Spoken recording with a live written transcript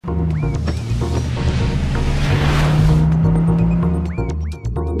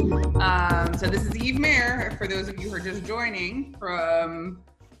of you who are just joining from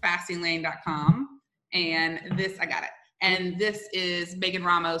fastinglane.com. And this, I got it. And this is Megan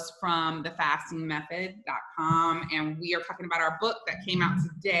Ramos from thefastingmethod.com. And we are talking about our book that came out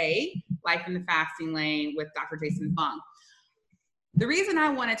today, Life in the Fasting Lane with Dr. Jason Fung. The reason I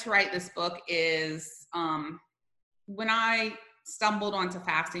wanted to write this book is when I stumbled onto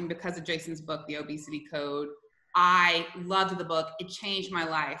fasting because of Jason's book, The Obesity Code, I loved the book. It changed my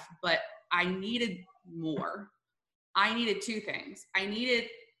life, but I needed more. I needed two things. I needed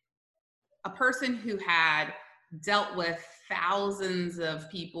a person who had dealt with thousands of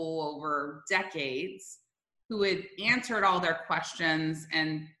people over decades, who had answered all their questions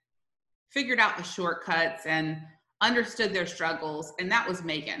and figured out the shortcuts and understood their struggles. And that was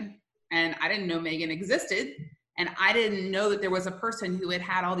Megan. And I didn't know Megan existed. And I didn't know that there was a person who had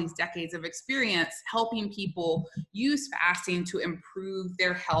had all these decades of experience helping people use fasting to improve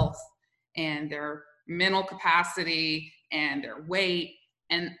their health and their mental capacity and their weight.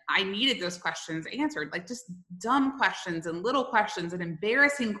 And I needed those questions answered, like just dumb questions and little questions and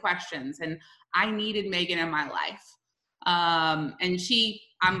embarrassing questions. And I needed Megan in my life. And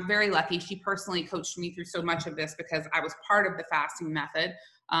I'm very lucky. She personally coached me through so much of this because I was part of the fasting method.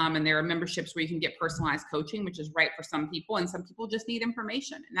 And there are memberships where you can get personalized coaching, which is right for some people. And some people just need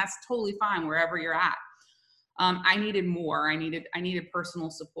information, and that's totally fine wherever you're at. I needed more. I needed personal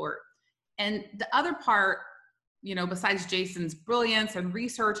support. And the other part, you know, besides Jason's brilliance and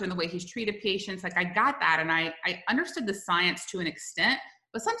research and the way he's treated patients, like I got that. And I understood the science to an extent,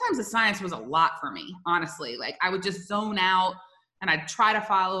 but sometimes the science was a lot for me, honestly. Like I would just zone out and I'd try to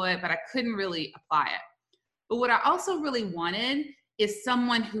follow it, but I couldn't really apply it. But what I also really wanted is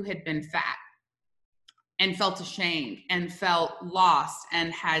someone who had been fat and felt ashamed and felt lost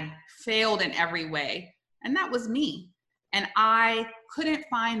and had failed in every way. And that was me. And I couldn't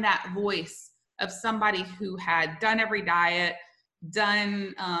find that voice of somebody who had done every diet,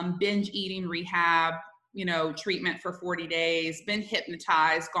 done binge eating rehab, you know, treatment for 40 days, been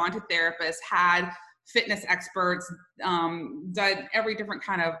hypnotized, gone to therapists, had fitness experts, done every different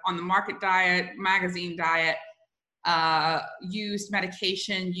kind of on the market diet, magazine diet, used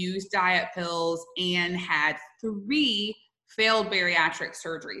medication, used diet pills, and had 3 failed bariatric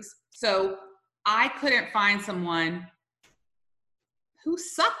surgeries. So I couldn't find someone who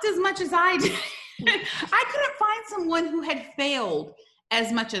sucked as much as I did. I couldn't find someone who had failed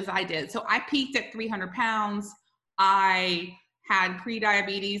as much as I did. So I peaked at 300 pounds. I had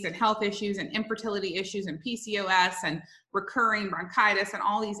pre-diabetes and health issues and infertility issues and PCOS and recurring bronchitis and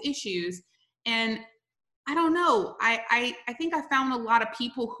all these issues. And I don't know. I think I found a lot of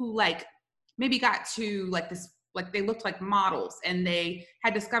people who like maybe got to like this, like they looked like models and they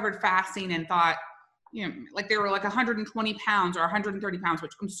had discovered fasting and thought, you know, like they were like 120 pounds or 130 pounds,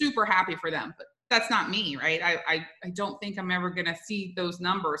 which I'm super happy for them, but that's not me, right? I don't think I'm ever going to see those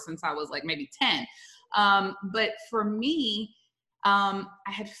numbers since I was like maybe 10. But for me, I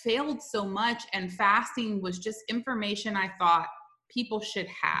had failed so much, and fasting was just information I thought people should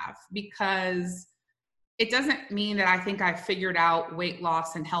have, because it doesn't mean that I think I figured out weight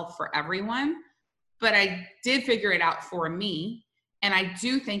loss and health for everyone, but I did figure it out for me. And I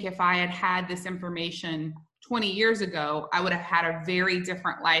do think if I had had this information 20 years ago, I would have had a very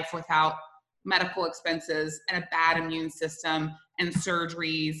different life without medical expenses and a bad immune system and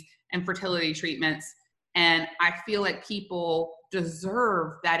surgeries and fertility treatments. And I feel like people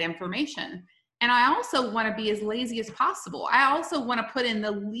deserve that information. And I also want to be as lazy as possible. I also want to put in the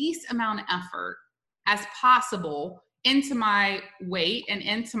least amount of effort as possible into my weight and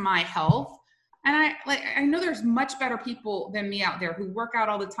into my health. And I know there's much better people than me out there who work out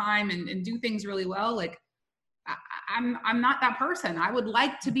all the time and do things really well. Like I'm not that person. I would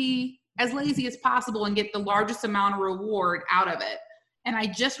like to be as lazy as possible and get the largest amount of reward out of it. And I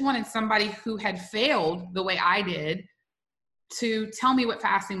just wanted somebody who had failed the way I did to tell me what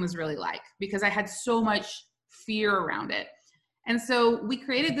fasting was really like, because I had so much fear around it. And so we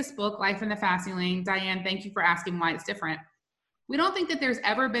created this book, Life in the Fasting Lane. Diane, thank you for asking why it's different. We don't think that there's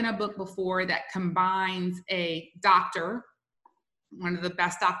ever been a book before that combines a doctor, one of the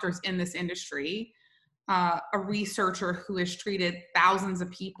best doctors in this industry, a researcher who has treated thousands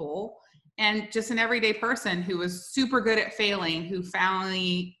of people, and just an everyday person who was super good at failing, who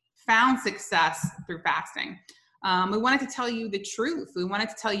finally found success through fasting. We wanted to tell you the truth. We wanted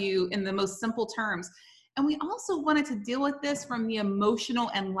to tell you in the most simple terms. And we also wanted to deal with this from the emotional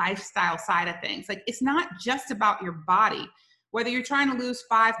and lifestyle side of things. Like, it's not just about your body. Whether you're trying to lose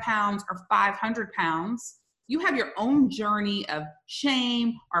 5 pounds or 500 pounds, you have your own journey of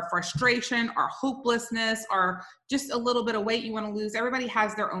shame or frustration or hopelessness or just a little bit of weight you want to lose. Everybody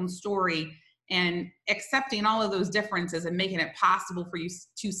has their own story. and accepting all of those differences and making it possible for you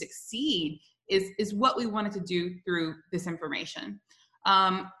to succeed is what we wanted to do through this information.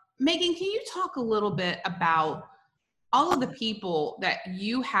 Megan, can you talk a little bit about all of the people that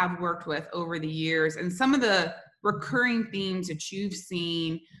you have worked with over the years and some of the recurring themes that you've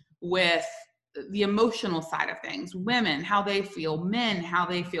seen with the emotional side of things? Women, how they feel; men, how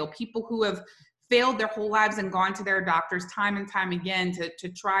they feel; people who have failed their whole lives and gone to their doctors time and time again to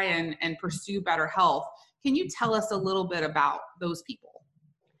try and pursue better health. Can you tell us a little bit about those people?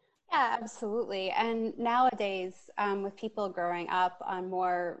 Yeah, absolutely. And nowadays, with people growing up on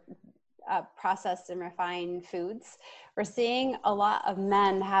more processed and refined foods, we're seeing a lot of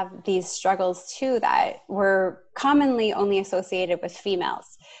men have these struggles too that were commonly only associated with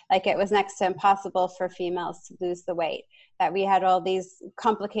females. Like it was next to impossible for females to lose the weight, that we had all these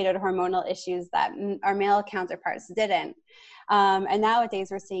complicated hormonal issues that our male counterparts didn't. And nowadays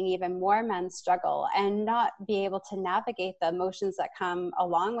we're seeing even more men struggle and not be able to navigate the emotions that come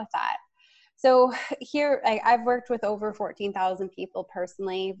along with that. So here, I've worked with over 14,000 people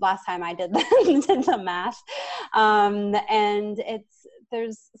personally. Last time I did the math. And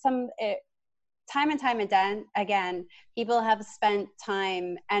there's time and time again, people have spent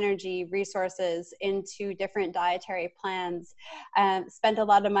time, energy, resources into different dietary plans, spent a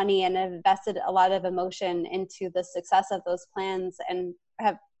lot of money and invested a lot of emotion into the success of those plans and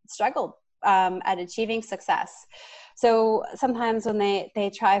have struggled at achieving success. So sometimes when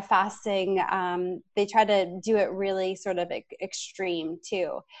they try fasting, they try to do it really sort of extreme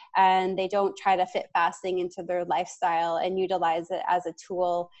too. And they don't try to fit fasting into their lifestyle and utilize it as a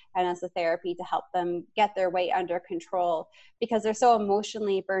tool and as a therapy to help them get their weight under control, because they're so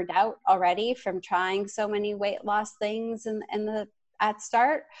emotionally burned out already from trying so many weight loss things at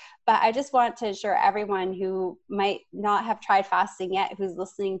start. But I just want to assure everyone who might not have tried fasting yet, who's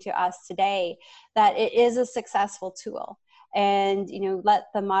listening to us today, that it is a successful tool. And, let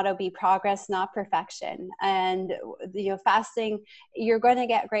the motto be progress, not perfection. And, fasting, you're going to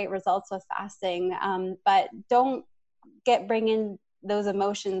get great results with fasting, but don't bring in those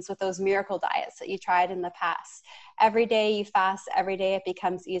emotions with those miracle diets that you tried in the past. Every day you fast, every day it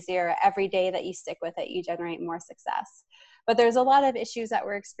becomes easier. Every day that you stick with it, you generate more success. But there's a lot of issues that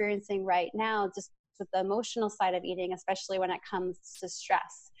we're experiencing right now just with the emotional side of eating, especially when it comes to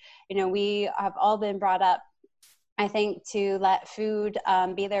stress. We have all been brought up, I think, to let food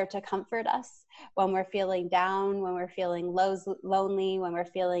be there to comfort us when we're feeling down, when we're feeling lonely, when we're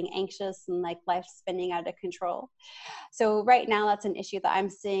feeling anxious and like life's spinning out of control. So right now, that's an issue that I'm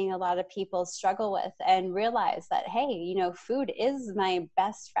seeing a lot of people struggle with and realize that, hey, food is my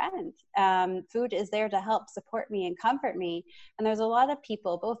best friend. Food is there to help support me and comfort me. And there's a lot of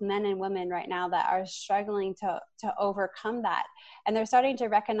people, both men and women right now, that are struggling to overcome that. And they're starting to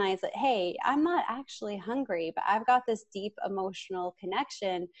recognize that, hey, I'm not actually hungry, but I've got this deep emotional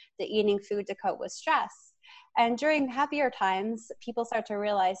connection to eating food to cope with stress. And during happier times, people start to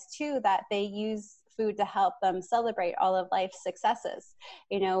realize too that they use food to help them celebrate all of life's successes.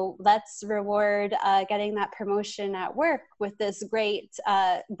 Let's reward getting that promotion at work with this great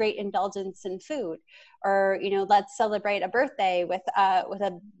indulgence in food, or let's celebrate a birthday with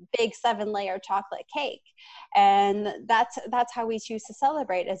a big 7-layer chocolate cake. And that's how we choose to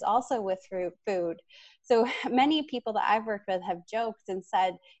celebrate, is also with food. So many people that I've worked with have joked and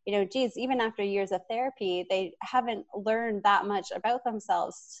said, geez, even after years of therapy, they haven't learned that much about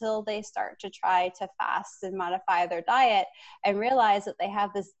themselves till they start to try to fast and modify their diet and realize that they have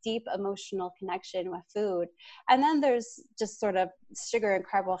this deep emotional connection with food. And then there's just sort of sugar and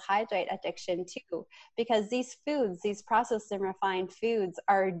carbohydrate addiction too, because these foods, these processed and refined foods,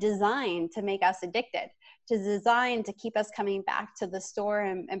 are designed to make us addicted, designed to keep us coming back to the store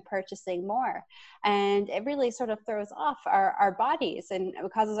and purchasing more. And it really sort of throws off our bodies, and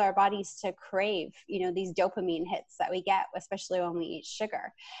it causes our bodies to crave, these dopamine hits that we get, especially when we eat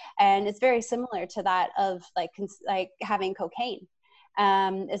sugar. And it's very similar to that of like having cocaine,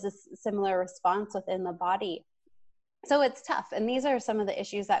 is a similar response within the body. So it's tough. And these are some of the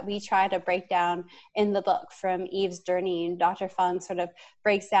issues that we try to break down in the book, From Eve's Journey. And Dr. Fung sort of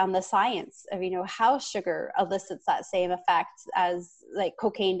breaks down the science of, how sugar elicits that same effect as like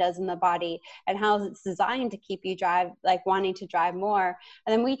cocaine does in the body, and how it's designed to keep you wanting to drive more.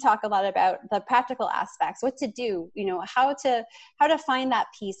 And then we talk a lot about the practical aspects, what to do, how to find that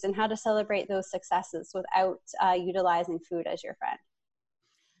peace and how to celebrate those successes without utilizing food as your friend.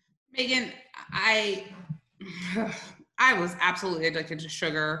 Megan, I was absolutely addicted to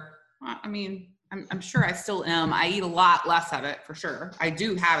sugar. I mean, I'm sure I still am. I eat a lot less of it for sure. I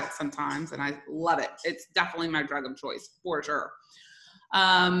do have it sometimes and I love it. It's definitely my drug of choice for sure.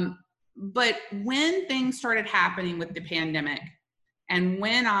 But when things started happening with the pandemic, and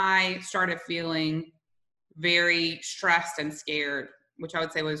when I started feeling very stressed and scared, which I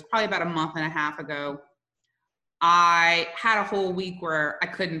would say was probably about a month and a half ago, I had a whole week where I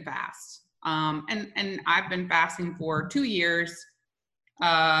couldn't fast. And I've been fasting for 2 years.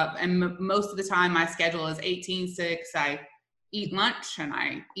 Most of the time my schedule is 18-6. I eat lunch and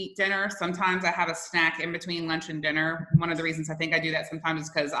I eat dinner. Sometimes I have a snack in between lunch and dinner. One of the reasons I think I do that sometimes is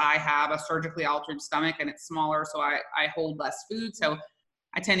because I have a surgically altered stomach and it's smaller, so I hold less food. So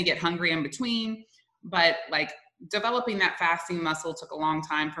I tend to get hungry in between. But like developing that fasting muscle took a long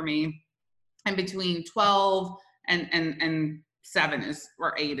time for me. And between 12 and 7 is,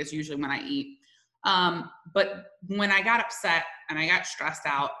 or 8 is usually when I eat. But when I got upset and I got stressed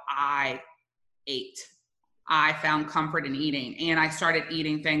out, I ate. I found comfort in eating, and I started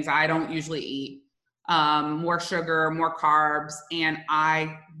eating things I don't usually eat, more sugar, more carbs, and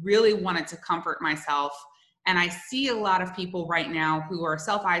I really wanted to comfort myself. And I see a lot of people right now who are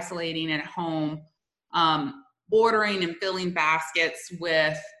self-isolating at home, ordering and filling baskets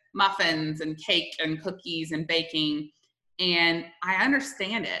with muffins and cake and cookies and baking. And I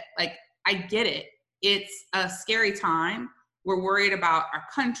understand it. Like, I get it. It's a scary time. We're worried about our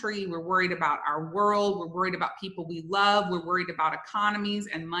country. We're worried about our world. We're worried about people we love. We're worried about economies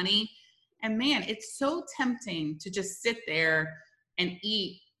and money. And man, it's so tempting to just sit there and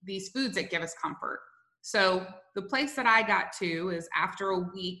eat these foods that give us comfort. So the place that I got to is after a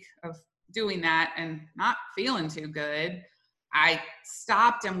week of doing that and not feeling too good, I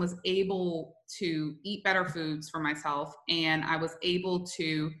stopped and was able to eat better foods for myself. And I was able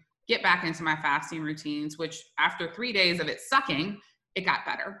to get back into my fasting routines, which after 3 days of it sucking, it got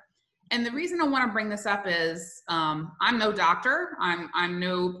better. And the reason I want to bring this up is I'm no doctor, I'm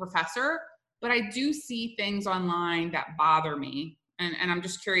no professor, but I do see things online that bother me. And I'm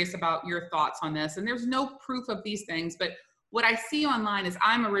just curious about your thoughts on this. And there's no proof of these things, but what I see online is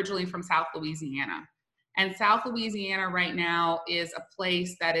I'm originally from South Louisiana. And South Louisiana right now is a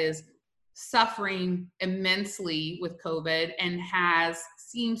place that is suffering immensely with COVID and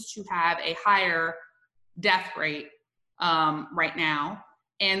seems to have a higher death rate right now.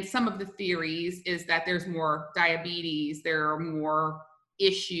 And some of the theories is that there's more diabetes, there are more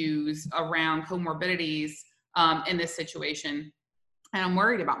issues around comorbidities in this situation. And I'm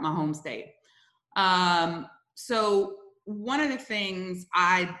worried about my home state. So one of the things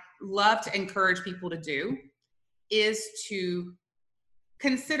I love to encourage people to do is to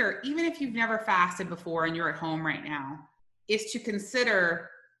consider, even if you've never fasted before and you're at home right now, is to consider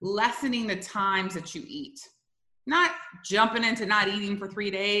lessening the times that you eat. Not jumping into not eating for 3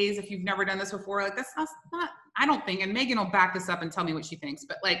 days if you've never done this before. Like, that's not, I don't think, and Megan will back this up and tell me what she thinks,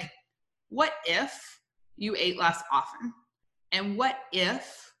 but like, what if you ate less often? And what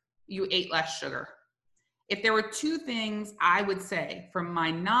if you ate less sugar? If there were two things I would say from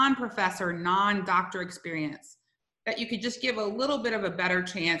my non-professor, non-doctor experience that you could just give a little bit of a better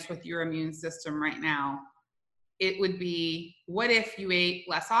chance with your immune system right now, it would be, what if you ate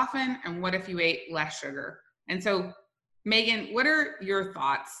less often, and what if you ate less sugar? And so, Megan, what are your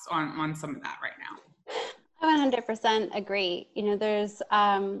thoughts on some of that right now? I 100% agree. You know, there's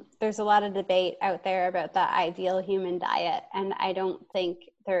a lot of debate out there about the ideal human diet, and I don't think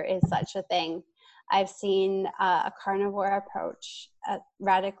there is such a thing. I've seen a carnivore approach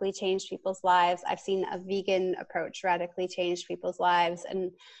radically change people's lives. I've seen a vegan approach radically change people's lives. And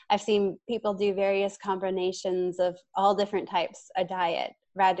I've seen people do various combinations of all different types of diet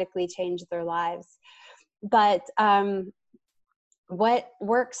radically change their lives. But what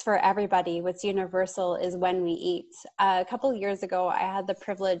works for everybody, what's universal, is when we eat. A couple of years ago, I had the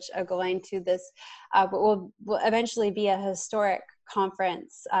privilege of going to this, what will eventually be a historic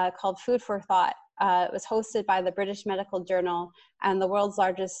conference called Food for Thought. It was hosted by the British Medical Journal and the world's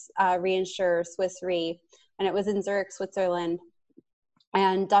largest reinsurer, Swiss Re, and it was in Zurich, Switzerland.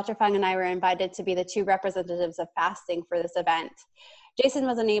 And Dr. Fung and I were invited to be the two representatives of fasting for this event. Jason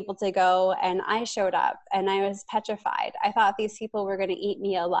wasn't able to go, and I showed up, and I was petrified. I thought these people were going to eat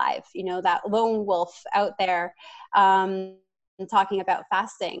me alive, you know, that lone wolf out there talking about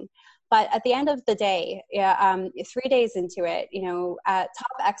fasting. But at the end of the day, 3 days into it, you know,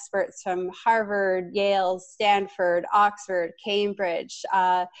 top experts from Harvard, Yale, Stanford, Oxford, Cambridge,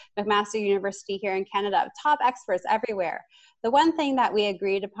 McMaster University here in Canada, top experts everywhere. The one thing that we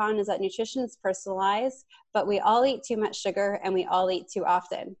agreed upon is that nutrition is personalized, but we all eat too much sugar and we all eat too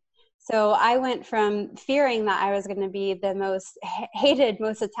often. So I went from fearing that I was going to be the most hated,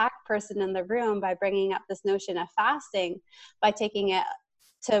 most attacked person in the room by bringing up this notion of fasting, by taking it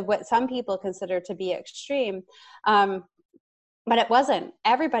to what some people consider to be extreme, But it wasn't.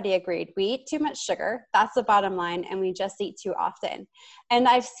 Everybody agreed. We eat too much sugar. That's the bottom line. And we just eat too often. And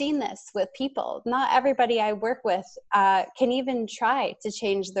I've seen this with people. Not everybody I work with can even try to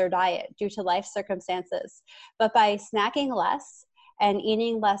change their diet due to life circumstances. But by snacking less and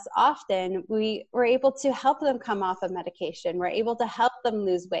eating less often, we were able to help them come off of medication. We're able to help them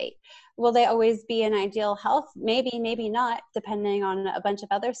lose weight. Will they always be in ideal health? Maybe, maybe not, depending on a bunch of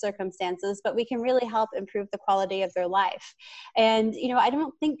other circumstances, but we can really help improve the quality of their life. And, I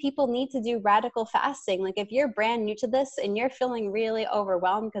don't think people need to do radical fasting. Like if you're brand new to this and you're feeling really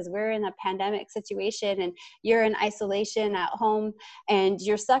overwhelmed because we're in a pandemic situation and you're in isolation at home and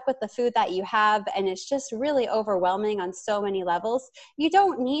you're stuck with the food that you have and it's just really overwhelming on so many levels, you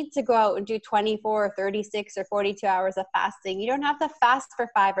don't need to go out and do 24 or 36 or 42 hours of fasting. You don't have to fast for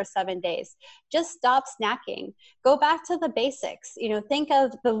 5 or 7 days. Just stop snacking. Go back to the basics. Think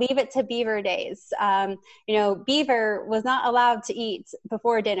of the Leave It to Beaver days. Beaver was not allowed to eat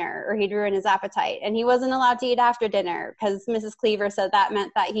before dinner or he'd ruin his appetite. And he wasn't allowed to eat after dinner because Mrs. Cleaver said that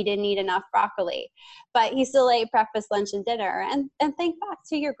meant that he didn't eat enough broccoli. But he still ate breakfast, lunch, and dinner. And think back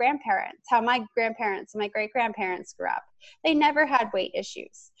to your grandparents, how my grandparents and my great-grandparents grew up. They never had weight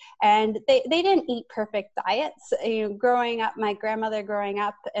issues. And they didn't eat perfect diets. Growing up, my grandmother growing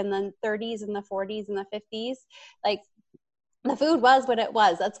up in the 30s and the 40s and the 50s, like the food was what it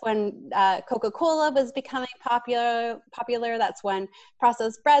was. That's when Coca-Cola was becoming popular. That's when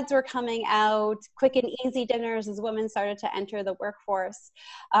processed breads were coming out, quick and easy dinners as women started to enter the workforce.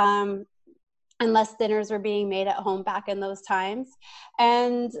 And less dinners were being made at home back in those times.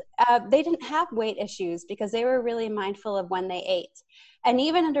 And they didn't have weight issues because they were really mindful of when they ate. And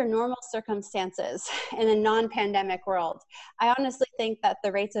even under normal circumstances in a non-pandemic world, I honestly think that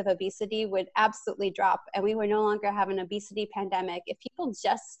the rates of obesity would absolutely drop and we would no longer have an obesity pandemic if people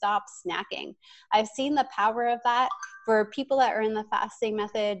just stop snacking. I've seen the power of that for people that are in the fasting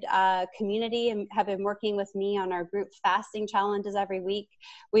method community and have been working with me on our group fasting challenges every week.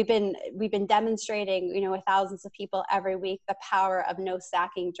 We've been demonstrating, with thousands of people every week, the power of no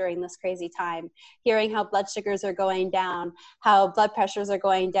snacking during this crazy time, hearing how blood sugars are going down, how blood pressures are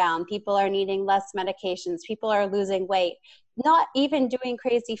going down, people are needing less medications, people are losing weight, not even doing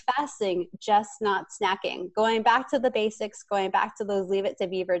crazy fasting, just not snacking, going back to the basics, going back to those Leave It to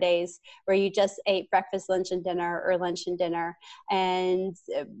Beaver days where you just ate breakfast, lunch, and dinner, or lunch and dinner, and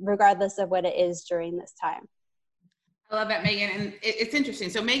regardless of what it is during this time. I love that, Megan. And it's interesting.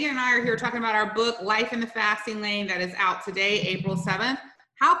 So Megan and I are here talking about our book, Life in the Fasting Lane, that is out today, April 7th.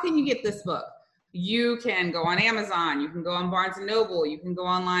 How can you get this book? You can go on Amazon, you can go on Barnes & Noble, you can go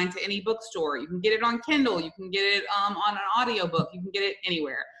online to any bookstore, you can get it on Kindle, you can get it on an audiobook, you can get it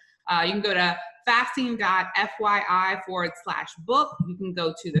anywhere. You can go to fasting.fyi/book. You can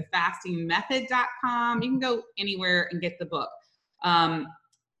go to thefastingmethod.com. You can go anywhere and get the book.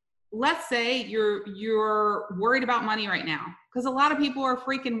 Let's say you're worried about money right now, because a lot of people are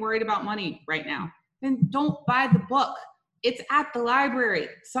freaking worried about money right now. Then don't buy the book. It's at the library.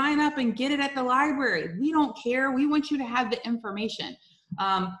 Sign up and get it at the library. We don't care. We want you to have the information.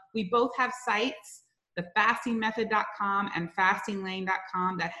 We both have sites, thefastingmethod.com and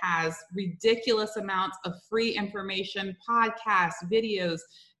fastinglane.com, that has ridiculous amounts of free information, podcasts, videos,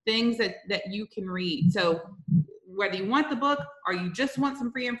 things that you can read. So whether you want the book or you just want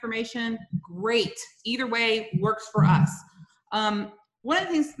some free information, great. Either way works for us. One of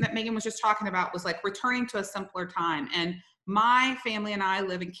the things that Megan was just talking about was like returning to a simpler time. And my family and I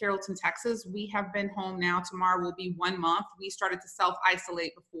live in Carrollton, Texas. We have been home now. Tomorrow will be 1 month. We started to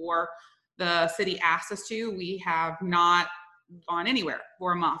self-isolate before the city asked us to. We have not gone anywhere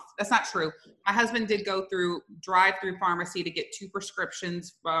for a month. That's not true. My husband did go through drive-through pharmacy to get 2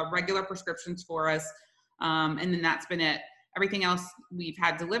 prescriptions, regular prescriptions for us. And then that's been it. Everything else we've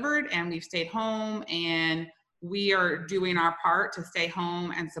had delivered, and we've stayed home, and we are doing our part to stay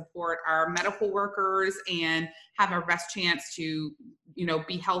home and support our medical workers and have our best chance to,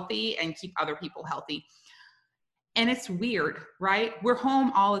 be healthy and keep other people healthy. And it's weird, right? We're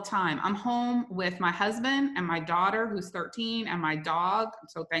home all the time. I'm home with my husband and my daughter, who's 13, and my dog. I'm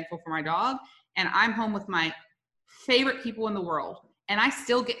so thankful for my dog. And I'm home with my favorite people in the world. And I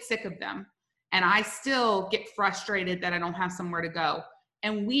still get sick of them. And I still get frustrated that I don't have somewhere to go.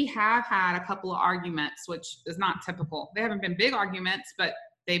 And we have had a couple of arguments, which is not typical. They haven't been big arguments, but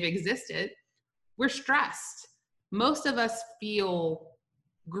they've existed. We're stressed. Most of us feel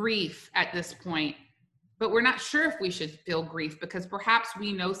grief at this point, but we're not sure if we should feel grief because perhaps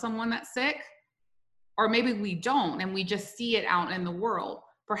we know someone that's sick, or maybe we don't and we just see it out in the world.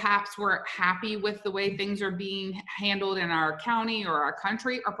 Perhaps we're happy with the way things are being handled in our county or our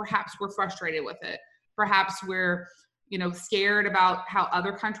country, or perhaps we're frustrated with it. Perhaps we're scared about how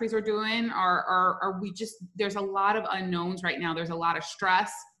other countries are doing? Are we just, there's a lot of unknowns right now. There's a lot of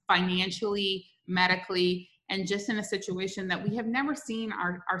stress financially, medically, and just in a situation that we have never seen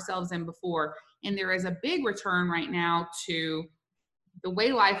ourselves in before. And there is a big return right now to the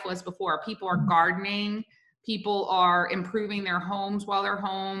way life was before. People are gardening, people are improving their homes while they're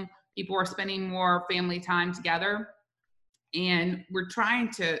home, people are spending more family time together, and we're trying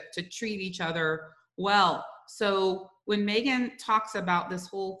to treat each other well. So when Megan talks about this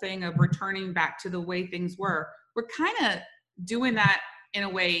whole thing of returning back to the way things were, we're kind of doing that in a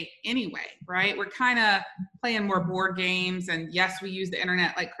way anyway, right? We're kind of playing more board games, and yes, we use the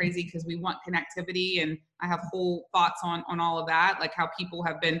internet like crazy because we want connectivity, and I have whole thoughts on all of that, like how people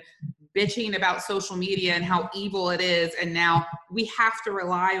have been bitching about social media and how evil it is, and now we have to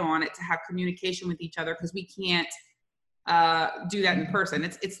rely on it to have communication with each other because we can't do that in person.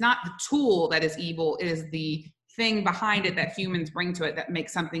 It's not the tool that is evil, it is the thing behind it that humans bring to it that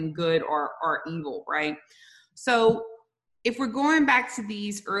makes something good or evil, right? So if we're going back to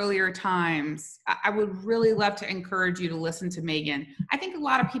these earlier times, I would really love to encourage you to listen to Megan. I think a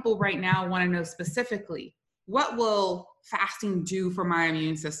lot of people right now want to know specifically, what will fasting do for my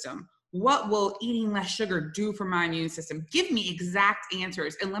immune system? What will eating less sugar do for my immune system? Give me exact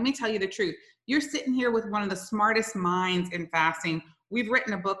answers. And let me tell you the truth. You're sitting here with one of the smartest minds in fasting. We've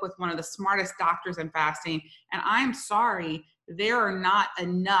written a book with one of the smartest doctors in fasting. And I'm sorry, there are not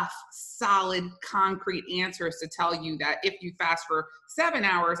enough solid, concrete answers to tell you that if you fast for 7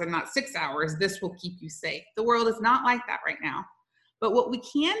 hours and not 6 hours, this will keep you safe. The world is not like that right now. But what we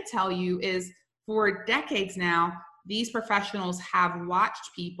can tell you is for decades now, these professionals have watched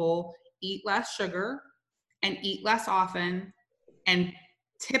people eat less sugar and eat less often and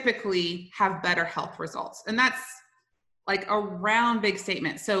typically have better health results. And that's like a round big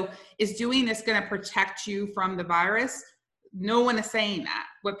statement. So is doing this going to protect you from the virus? No one is saying that.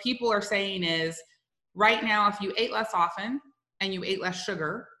 What people are saying is right now, if you ate less often and you ate less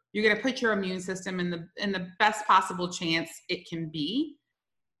sugar, you're going to put your immune system in the best possible chance it can be.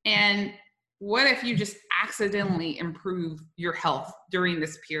 And what if you just accidentally improve your health during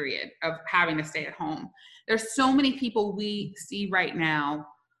this period of having to stay at home? There's so many people we see right now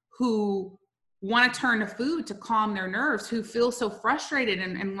who want to turn to food to calm their nerves, who feel so frustrated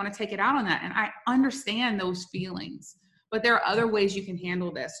and want to take it out on that. And I understand those feelings, but there are other ways you can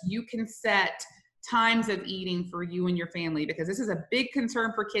handle this. You can set times of eating for you and your family, because this is a big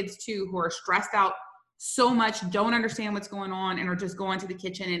concern for kids too, who are stressed out so much, don't understand what's going on, and are just going to the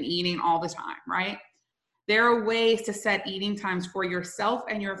kitchen and eating all the time, right? There are ways to set eating times for yourself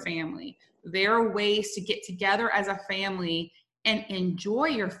and your family. There are ways to get together as a family and enjoy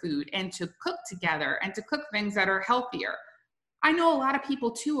your food and to cook together and to cook things that are healthier. I know a lot of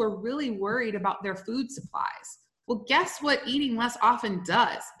people too are really worried about their food supplies. Well, guess what eating less often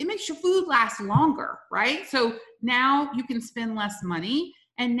does? It makes your food last longer, right? So now you can spend less money,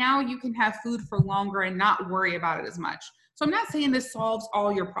 and now you can have food for longer and not worry about it as much. So I'm not saying this solves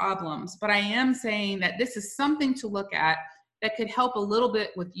all your problems, but I am saying that this is something to look at that could help a little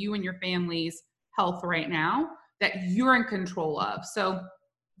bit with you and your family's health right now that you're in control of. So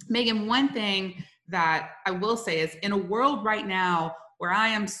Megan, one thing that I will say is, in a world right now where I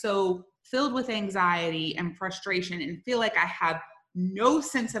am so filled with anxiety and frustration and feel like I have no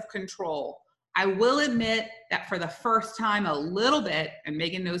sense of control, I will admit that for the first time a little bit, and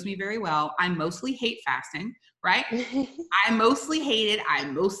Megan knows me very well, I mostly hate fasting, right? I mostly hate it. I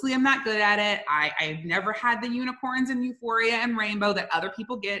mostly am not good at it. I've never had the unicorns and euphoria and rainbow that other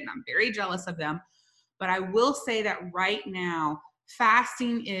people get, and I'm very jealous of them. But I will say that right now,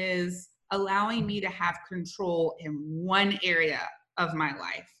 fasting is allowing me to have control in one area of my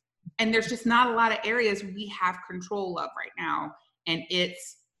life. And there's just not a lot of areas we have control of right now, and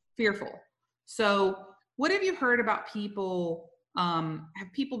it's fearful. So what have you heard about people,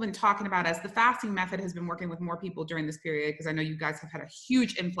 have people been talking about, as the fasting method has been working with more people during this period, because I know you guys have had a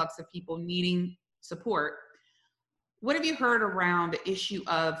huge influx of people needing support. What have you heard around the issue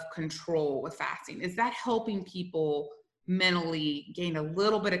of control with fasting? Is that helping people mentally gain a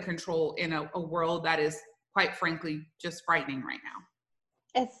little bit of control in a world that is, quite frankly, just frightening right now?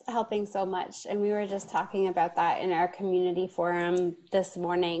 It's helping so much. And we were just talking about that in our community forum this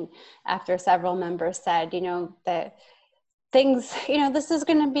morning after several members said, that things, this is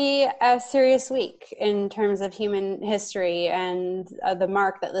going to be a serious week in terms of human history and the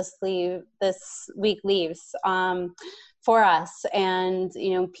mark that this week leaves for us. And,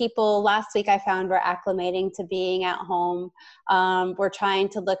 people last week I found were acclimating to being at home. We're trying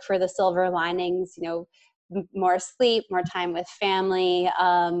to look for the silver linings, more sleep, more time with family,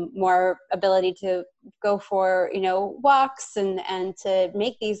 more ability to go for, walks and to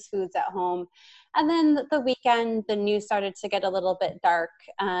make these foods at home. And then the weekend, the news started to get a little bit dark,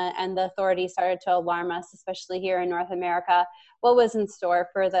 and the authorities started to alarm us, especially here in North America, what was in store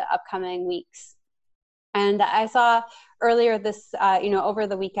for the upcoming weeks. And I saw earlier this, over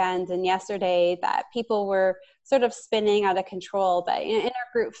the weekend and yesterday, that people were sort of spinning out of control. But in our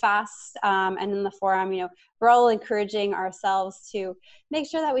group fast and in the forum, we're all encouraging ourselves to make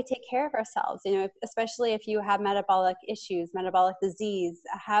sure that we take care of ourselves, especially if you have metabolic issues, metabolic disease,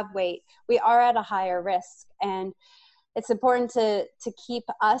 have weight, we are at a higher risk. And it's important to keep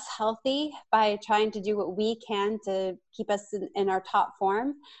us healthy by trying to do what we can to keep us in our top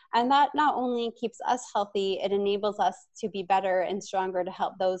form. And that not only keeps us healthy, it enables us to be better and stronger to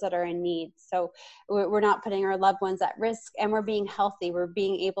help those that are in need. So we're not putting our loved ones at risk, and we're being healthy. We're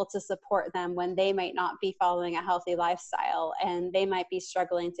being able to support them when they might not be following a healthy lifestyle and they might be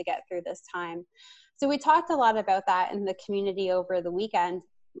struggling to get through this time. So we talked a lot about that in the community over the weekend.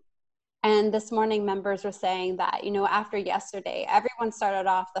 And this morning, members were saying that, after yesterday, everyone started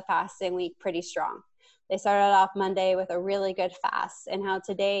off the fasting week pretty strong. They started off Monday with a really good fast, and how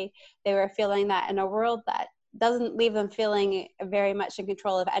today they were feeling that in a world that doesn't leave them feeling very much in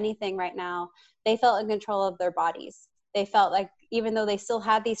control of anything right now, they felt in control of their bodies. They felt like even though they still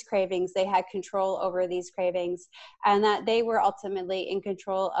had these cravings, they had control over these cravings, and that they were ultimately in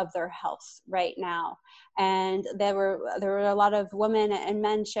control of their health right now. And there were a lot of women and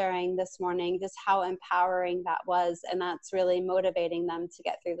men sharing this morning just how empowering that was, and that's really motivating them to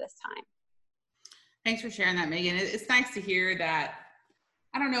get through this time. Thanks for sharing that, Megan. It's nice to hear that.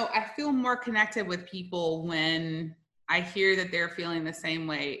 I don't know, I feel more connected with people when I hear that they're feeling the same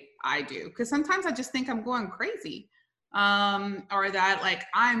way I do, because sometimes I just think I'm going crazy. Or that like,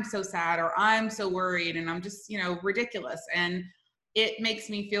 I'm so sad or I'm so worried and I'm just, ridiculous. And it makes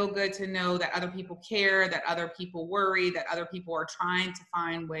me feel good to know that other people care, that other people worry, that other people are trying to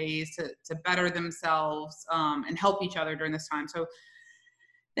find ways to better themselves, and help each other during this time. So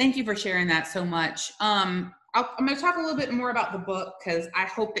thank you for sharing that so much. I'm going to talk a little bit more about the book because I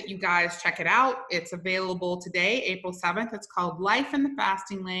hope that you guys check it out. It's available today, April 7th. It's called Life in the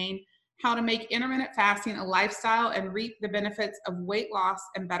Fasting Lane: How to Make Intermittent Fasting a Lifestyle and Reap the Benefits of Weight Loss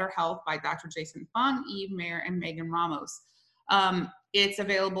and Better Health by Dr. Jason Fung, Eve Mayer, and Megan Ramos. It's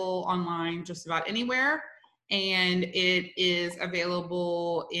available online just about anywhere, and it is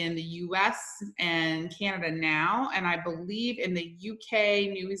available in the US and Canada now, and I believe in the UK,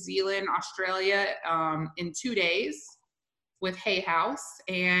 New Zealand, Australia in 2 days with Hay House,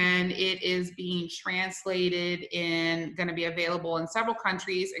 and it is being translated and going to be available in several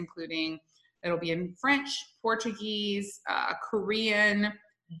countries, including it'll be in French, Portuguese, Korean,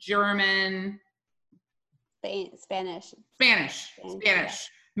 German, Spanish. Yeah.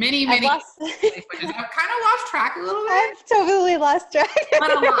 Many languages. I've kind of lost track a little bit. I've totally lost track.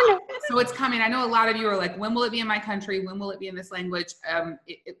 But a lot. So it's coming. I know a lot of you are like, when will it be in my country? When will it be in this language?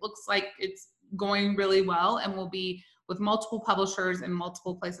 It looks like it's going really well and will be with multiple publishers in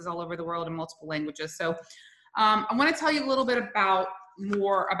multiple places all over the world in multiple languages. So I want to tell you a little bit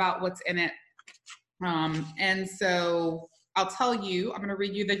more about what's in it. And so I'll tell you, I'm going to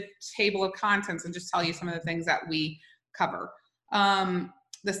read you the table of contents and just tell you some of the things that we cover.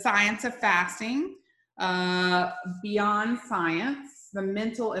 The science of fasting, beyond science, the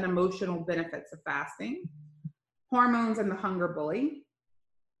mental and emotional benefits of fasting, hormones and the hunger bully,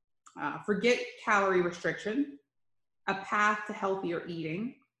 forget calorie restriction, a path to healthier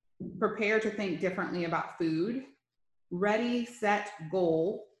eating, prepare to think differently about food, ready, set,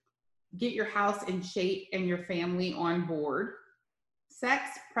 goal, get your house in shape and your family on board,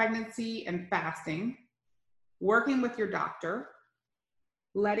 sex, pregnancy, and fasting, working with your doctor,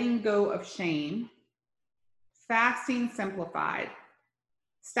 letting go of shame, fasting simplified,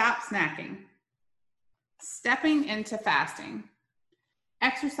 stop snacking, stepping into fasting,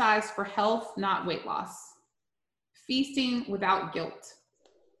 exercise for health, not weight loss, feasting without guilt,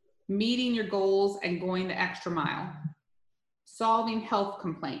 meeting your goals and going the extra mile, solving health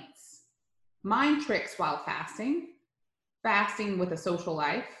complaints, mind tricks while fasting, fasting with a social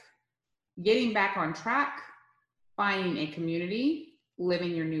life, getting back on track, finding a community,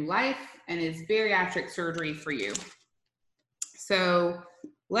 living your new life, and is bariatric surgery for you. So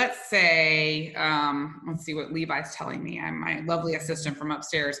let's say, let's see what Levi's telling me. I'm my lovely assistant from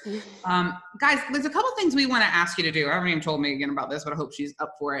upstairs. Guys, there's a couple things we want to ask you to do. I haven't even told Megan about this, but I hope she's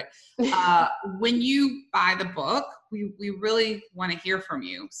up for it. When you buy the book, we really want to hear from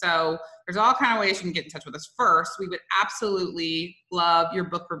you. So there's all kinds of ways you can get in touch with us. First, we would absolutely love your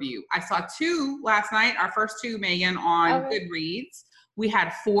book review. I saw 2 last night, our first 2, Megan, on Goodreads. We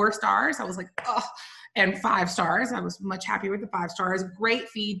had 4 stars. I was like, oh, and 5 stars. I was much happier with the 5 stars. Great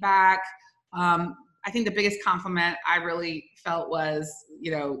feedback. I think the biggest compliment I really felt was,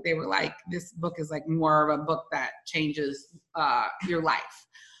 you know, they were like, this book is like more of a book that changes your life.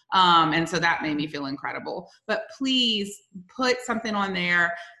 And so that made me feel incredible. But please put something on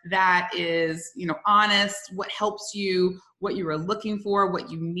there that is, you know, honest, what helps you, what you are looking for, what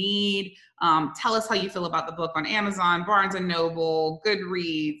you need. Tell us how you feel about the book on Amazon, Barnes and Noble,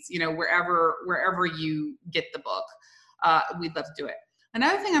 Goodreads, you know, wherever you get the book. We'd love to do it.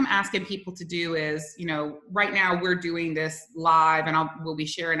 Another thing I'm asking people to do is, you know, right now we're doing this live, and we'll be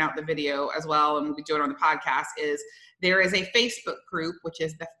sharing out the video as well, and we'll be doing it on the podcast, is there is a Facebook group, which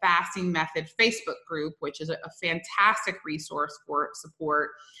is the Fasting Method Facebook group, which is a fantastic resource for support.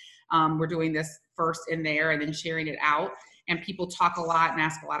 We're doing this first in there and then sharing it out. And people talk a lot and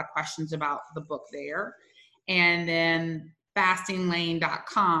ask a lot of questions about the book there. And then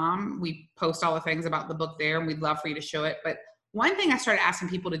fastinglane.com, we post all the things about the book there, and we'd love for you to show it. But one thing I started asking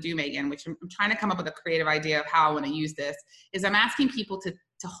people to do, Megan, which I'm trying to come up with a creative idea of how I want to use this, is I'm asking people to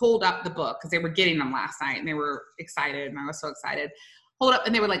hold up the book, because they were getting them last night and they were excited, and I was so excited. Hold up,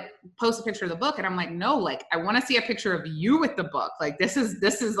 and they would like post a picture of the book, and I'm like, no, like I want to see a picture of you with the book. Like this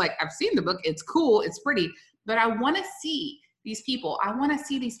is like, I've seen the book, it's cool, it's pretty, but I want to see these people. I want to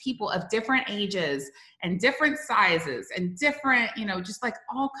see these people of different ages and different sizes and different, you know, just like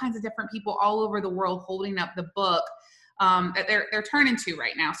all kinds of different people all over the world holding up the book that they're turning to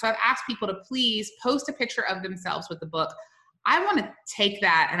right now. So I've asked people to please post a picture of themselves with the book. I want to take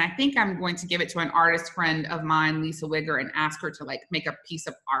that, and I think I'm going to give it to an artist friend of mine, Lisa Wigger, and ask her to like make a piece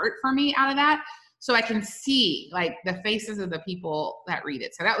of art for me out of that, so I can see like the faces of the people that read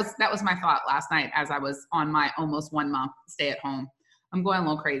it. So that was my thought last night as I was on my almost 1 month stay at home. I'm going a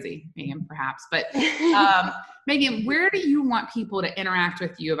little crazy, Megan, perhaps. But Megan, where do you want people to interact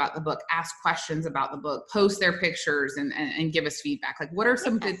with you about the book, ask questions about the book, post their pictures, and give us feedback? Like, what are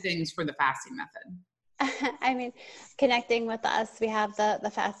some good things for the Fasting Method? I mean, connecting with us, we have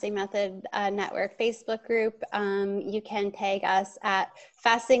the Fasting Method Network Facebook group. You can tag us at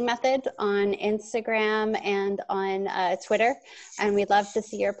Fasting Method on Instagram and on Twitter. And we'd love to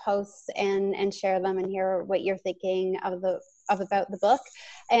see your posts and share them and hear what you're thinking about the book.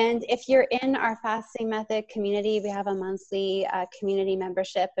 And if you're in our Fasting Method community, we have a monthly community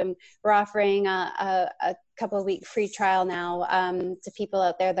membership, and we're offering a couple of week free trial now to people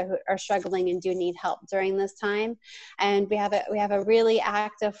out there that are struggling and do need help during this time. And we have a really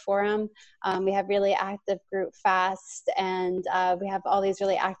active forum. We have really active group fast, and we have all these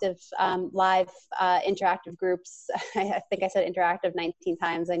really active live interactive groups. I think I said interactive 19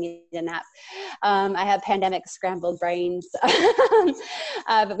 times. I need a nap. I have pandemic scrambled brains.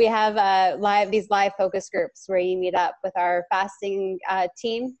 But we have these live focus groups where you meet up with our fasting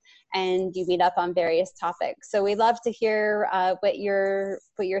team, and you meet up on various topics. So we love to hear what you're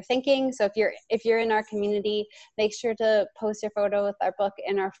thinking. So if you're in our community, make sure to post your photo with our book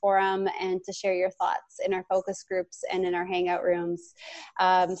in our forum, and to share your thoughts in our focus groups and in our hangout rooms.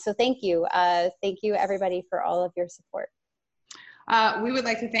 So thank you everybody for all of your support. We would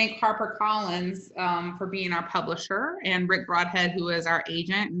like to thank HarperCollins for being our publisher, and Rick Broadhead, who is our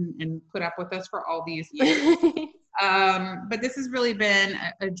agent and put up with us for all these years. But this has really been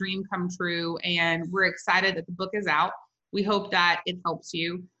a dream come true, and we're excited that the book is out. We hope that it helps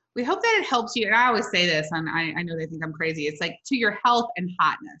you. We hope that it helps you. And I always say this, and I know they think I'm crazy. It's like to your health and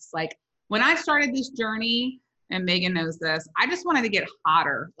hotness. Like when I started this journey, and Megan knows this, I just wanted to get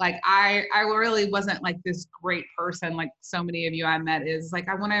hotter. Like I really wasn't like this great person like so many of you I met is like,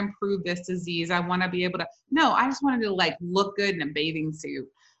 I want to improve this disease. I want to be able to, no, I just wanted to like look good in a bathing suit.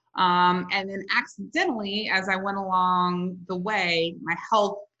 And then accidentally, as I went along the way, my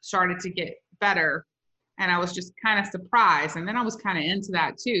health started to get better, and I was just kind of surprised. And then I was kind of into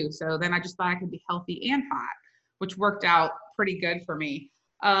that too. So then I just thought I could be healthy and hot, which worked out pretty good for me.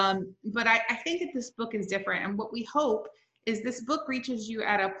 But I think that this book is different. And what we hope is this book reaches you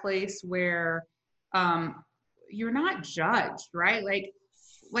at a place where you're not judged, right?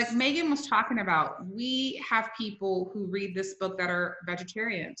 Like Megan was talking about, we have people who read this book that are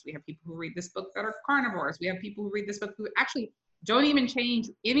vegetarians. We have people who read this book that are carnivores. We have people who read this book who actually don't even change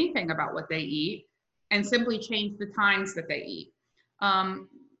anything about what they eat and simply change the times that they eat.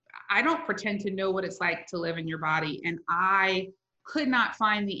 I don't pretend to know what it's like to live in your body, and I could not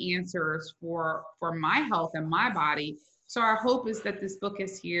find the answers for my health and my body. So our hope is that this book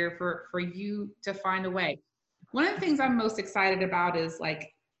is here for you to find a way. One of the things I'm most excited about is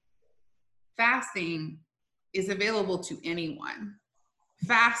like fasting is available to anyone.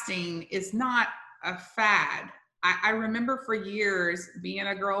 Fasting is not a fad. I remember for years being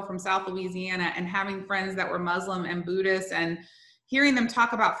a girl from South Louisiana and having friends that were Muslim and Buddhist and hearing them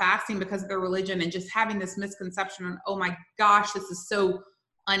talk about fasting because of their religion and just having this misconception, oh my gosh, this is so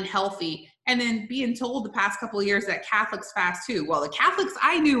unhealthy. And then being told the past couple of years that Catholics fast too. Well, the Catholics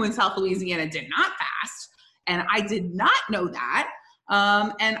I knew in South Louisiana did not fast, and I did not know that.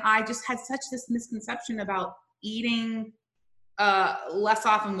 And I just had such this misconception about eating less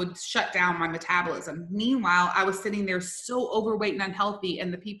often would shut down my metabolism. Meanwhile, I was sitting there so overweight and unhealthy,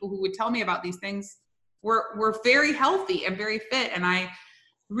 and the people who would tell me about these things were very healthy and very fit. And I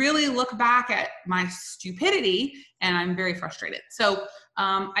really look back at my stupidity, and I'm very frustrated. So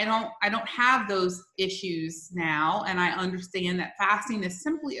I don't have those issues now, and I understand that fasting is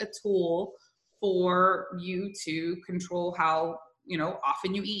simply a tool for you to control how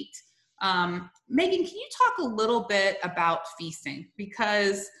often you eat. Megan, can you talk a little bit about feasting?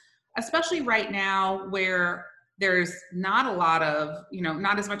 Because especially right now where there's not a lot of,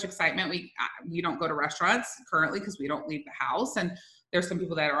 not as much excitement. You don't go to restaurants currently because we don't leave the house. And there's some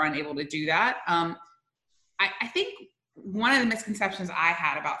people that are unable to do that. I think one of the misconceptions I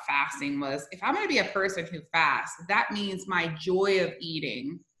had about fasting was if I'm going to be a person who fasts, that means my joy of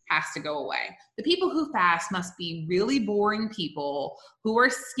eating has to go away. The people who fast must be really boring people who are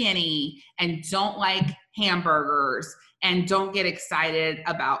skinny and don't like hamburgers and don't get excited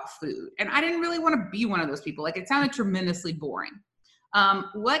about food. And I didn't really want to be one of those people. Like, it sounded tremendously boring.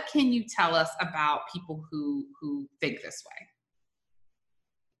 What can you tell us about people who think this way?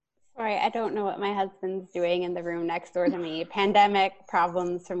 Sorry, I don't know what my husband's doing in the room next door to me. Pandemic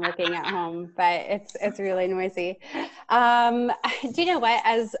problems from working at home, but it's really noisy. Do you know what?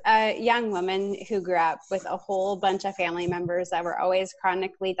 As a young woman who grew up with a whole bunch of family members that were always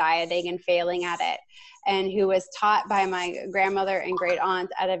chronically dieting and failing at it, and who was taught by my grandmother and great aunt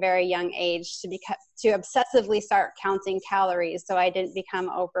at a very young age to obsessively start counting calories so I didn't become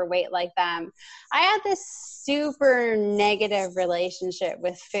overweight like them, I had this super negative relationship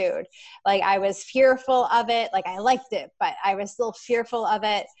with food. Like, I was fearful of it. Like, I liked it, but I was still fearful of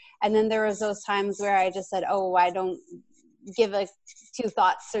it. And then there was those times where I just said, oh, I don't give a two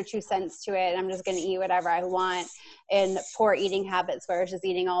thoughts or 2 cents to it. I'm just going to eat whatever I want, and poor eating habits where I was just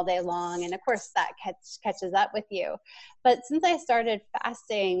eating all day long. And of course that catches up with you. But since I started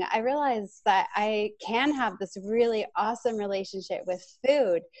fasting, I realized that I can have this really awesome relationship with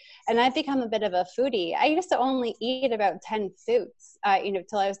food. And I've become a bit of a foodie. I used to only eat about 10 foods,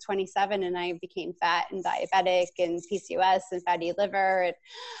 till I was 27, and I became fat and diabetic and PCOS and fatty liver.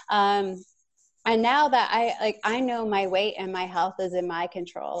 And now that I know my weight and my health is in my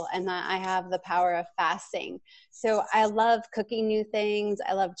control, and that I have the power of fasting. So I love cooking new things.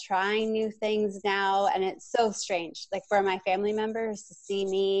 I love trying new things now. And it's so strange, like, for my family members to see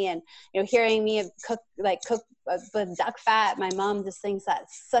me and, hearing me cook with duck fat. My mom just thinks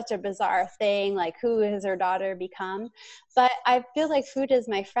that's such a bizarre thing. Like, who has her daughter become? But I feel like food is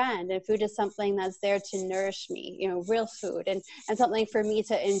my friend, and food is something that's there to nourish me, real food, and something for me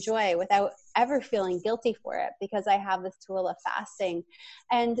to enjoy without ever feeling guilty for it, because I have this tool of fasting.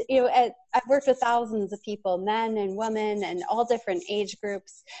 And, I've worked with thousands of people, men and women and all different age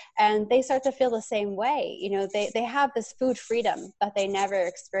groups, and they start to feel the same way. They have this food freedom that they never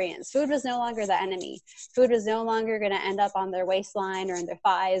experienced. Food was no longer the enemy. Food was no longer going to end up on their waistline or in their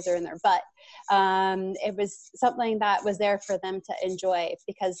thighs or in their butt. It was something that was there for them to enjoy,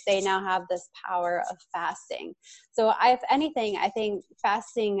 because they now have this power of fasting. So if anything, I think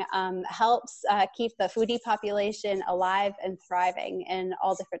fasting helps keep the foodie population alive and thriving in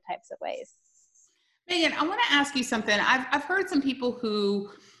all different types of ways. Megan, I want to ask you something. I've heard some people who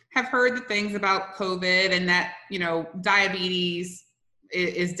have heard the things about COVID, and that, diabetes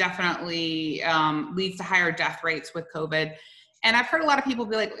is definitely leads to higher death rates with COVID. And I've heard a lot of people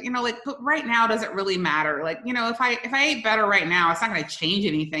be like, but right now, does it really matter? Like, if I eat better right now, it's not going to change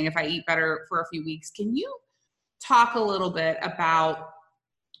anything if I eat better for a few weeks. Can you talk a little bit about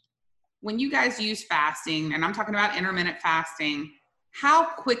when you guys use fasting, and I'm talking about intermittent fasting, how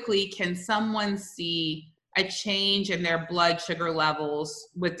quickly can someone see a change in their blood sugar levels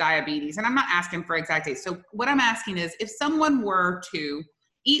with diabetes? And I'm not asking for exact dates. So what I'm asking is, if someone were to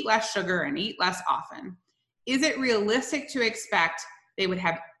eat less sugar and eat less often, is it realistic to expect they would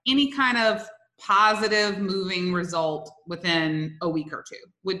have any kind of positive moving result within a week or two?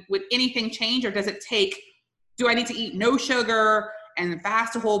 Would anything change, or do I need to eat no sugar and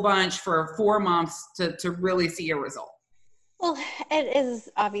fast a whole bunch for 4 months to really see a result? Well, it is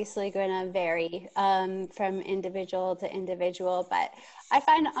obviously going to vary from individual to individual, but I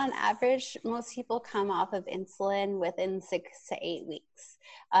find on average, most people come off of insulin within 6 to 8 weeks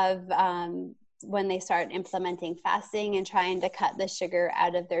of when they start implementing fasting and trying to cut the sugar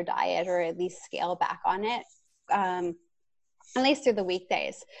out of their diet, or at least scale back on it, at least through the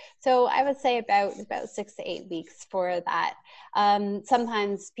weekdays. So I would say about 6 to 8 weeks for that.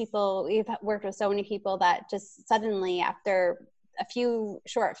 Sometimes we've worked with so many people that just suddenly after a few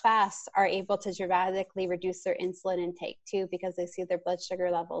short fasts are able to dramatically reduce their insulin intake too, because they see their blood sugar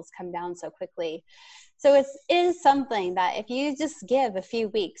levels come down so quickly. So it is something that if you just give a few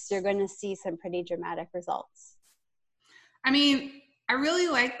weeks, you're going to see some pretty dramatic results. I mean, I really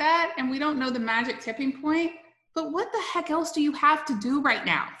like that. And we don't know the magic tipping point, but what the heck else do you have to do right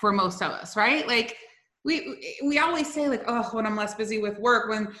now for most of us, right? Like we always say like, oh, when I'm less busy with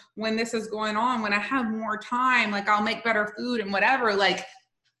work, when this is going on, when I have more time, like I'll make better food and whatever, like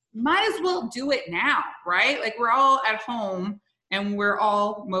might as well do it now, right? Like we're all at home and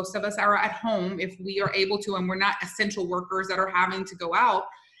most of us are at home if we are able to, and we're not essential workers that are having to go out,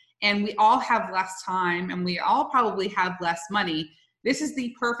 and we all have less time and we all probably have less money. This is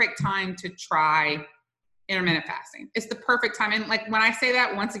the perfect time to try intermittent fasting. It's the perfect time. And like when I say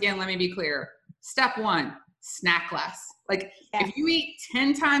that, once again, let me be clear. Step 1, snack less. Like if you eat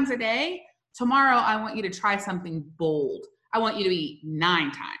 10 times a day, tomorrow I want you to try something bold. I want you to eat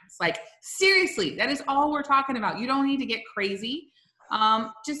 9 times. Like seriously, that is all we're talking about. You don't need to get crazy.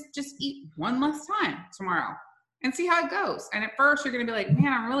 Just eat 1 less time tomorrow and see how it goes. And at first you're going to be like,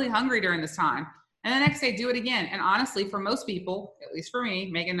 man, I'm really hungry during this time. And the next day do it again. And honestly, for most people, at least for me,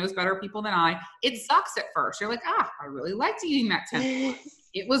 Megan knows better people than I, it sucks at first. You're like, I really liked eating that 10.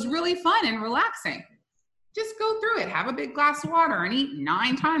 It was really fun and relaxing. Just go through it. Have a big glass of water and eat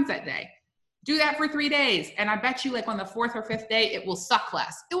 9 times that day. Do that for 3 days. And I bet you like on the 4th or 5th day, it will suck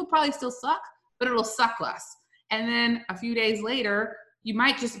less. It will probably still suck, but it'll suck less. And then a few days later, you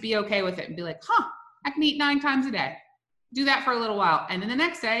might just be okay with it and be like, I can eat 9 times a day. Do that for a little while. And then the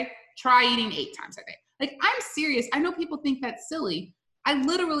next day, try eating 8 times a day. Like I'm serious. I know people think that's silly. I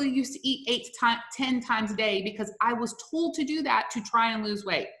literally used to eat 10 times a day because I was told to do that to try and lose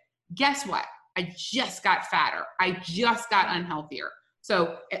weight. Guess what? I just got fatter. I just got unhealthier.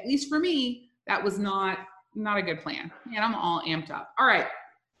 So at least for me, that was not a good plan. And I'm all amped up. All right.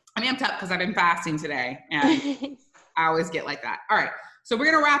 I'm amped up because I've been fasting today and I always get like that. All right. So we're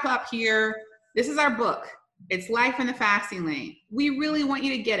going to wrap up here. This is our book. It's Life in the Fasting Lane. We really want you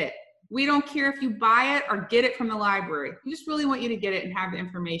to get it. We don't care if you buy it or get it from the library. We just really want you to get it and have the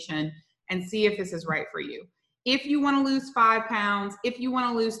information and see if this is right for you. If you want to lose 5 pounds, if you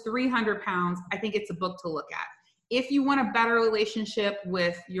want to lose 300 pounds, I think it's a book to look at. If you want a better relationship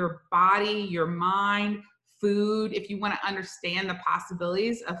with your body, your mind, food, if you want to understand the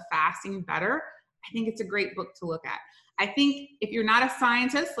possibilities of fasting better, I think it's a great book to look at. I think if you're not a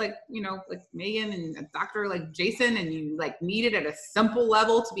scientist, like Megan and a doctor like Jason, and you like need it at a simple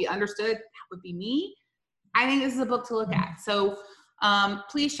level to be understood, that would be me. I think this is a book to look at. So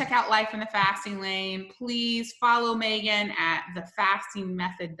please check out Life in the Fasting Lane. Please follow Megan at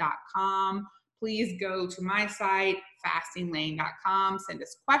thefastingmethod.com. Please go to my site, fastinglane.com. Send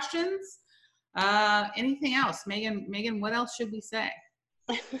us questions. Anything else? Megan, what else should we say?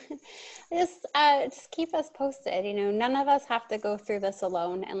 Just keep us posted. None of us have to go through this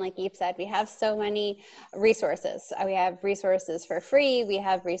alone. And like Eve said, we have so many resources. We have resources for free. We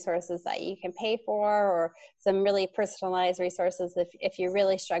have resources that you can pay for, or some really personalized resources if you're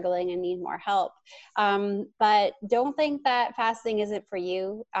really struggling and need more help. But don't think that fasting isn't for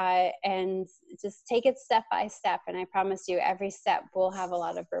you, and just take it step by step. And I promise you, every step will have a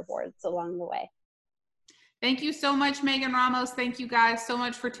lot of rewards along the way. Thank you so much, Megan Ramos. Thank you guys so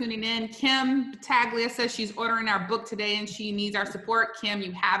much for tuning in. Kim Battaglia says she's ordering our book today and she needs our support. Kim,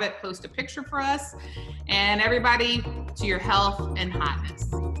 you have it. Post a picture for us. And everybody, to your health and hotness.